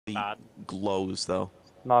bad. glows though.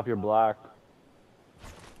 Not if you're black.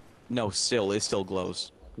 No, it still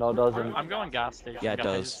glows. No, it doesn't. I'm going gas station. Yeah, it guys.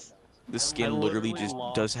 does. The skin literally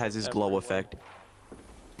just has his glow effect.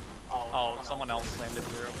 Oh, someone else landed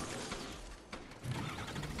zero.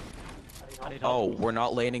 I need help. Oh, we're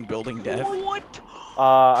not landing building death. What?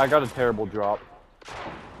 I got a terrible drop.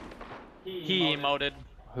 He emoted.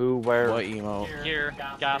 Who, where? What emo? Here,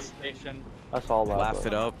 gas station. I saw that. Laugh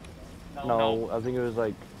it up. No, I think it was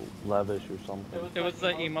like Levish or something. It was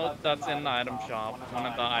the emote that's in the item shop. One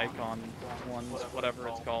of the icon ones, whatever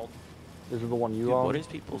it's called. This is the one you Dude, own? what is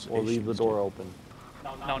people's Or leave the issues, door dude? open.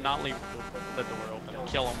 No, not leave the door open.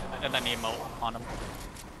 Kill him, and then emote on him.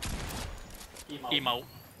 Emote.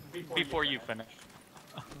 Before you finish.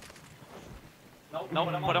 No,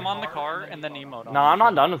 put him on the car, and then emote on No, him. I'm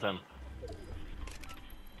not done with him.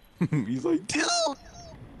 He's like, dude.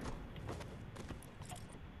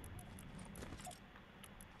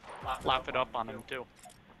 Laugh it up on him, too.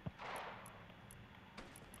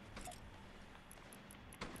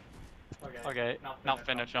 Okay, now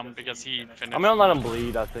finish him, because he finished. I'm gonna let him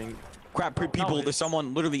bleed, I think. Crap, people, there's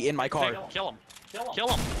someone literally in my car. Jake, kill him. Kill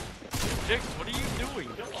him. Jake, what are you doing?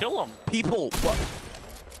 Kill him. People, what?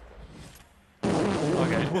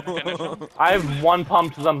 Okay, finish him. I have one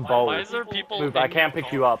pump to them both. Why is there people Move, in I can't your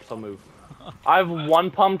pick you car? up, so move. I have one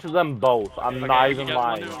pump to them both. I'm Okay, not you even guys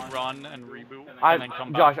lying. want to run and reboot, and then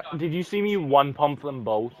come Josh, back? did you see me one pump them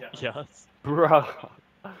both? Yes. Bruh.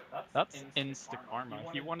 That's insta karma.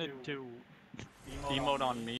 He wanted to emote on me.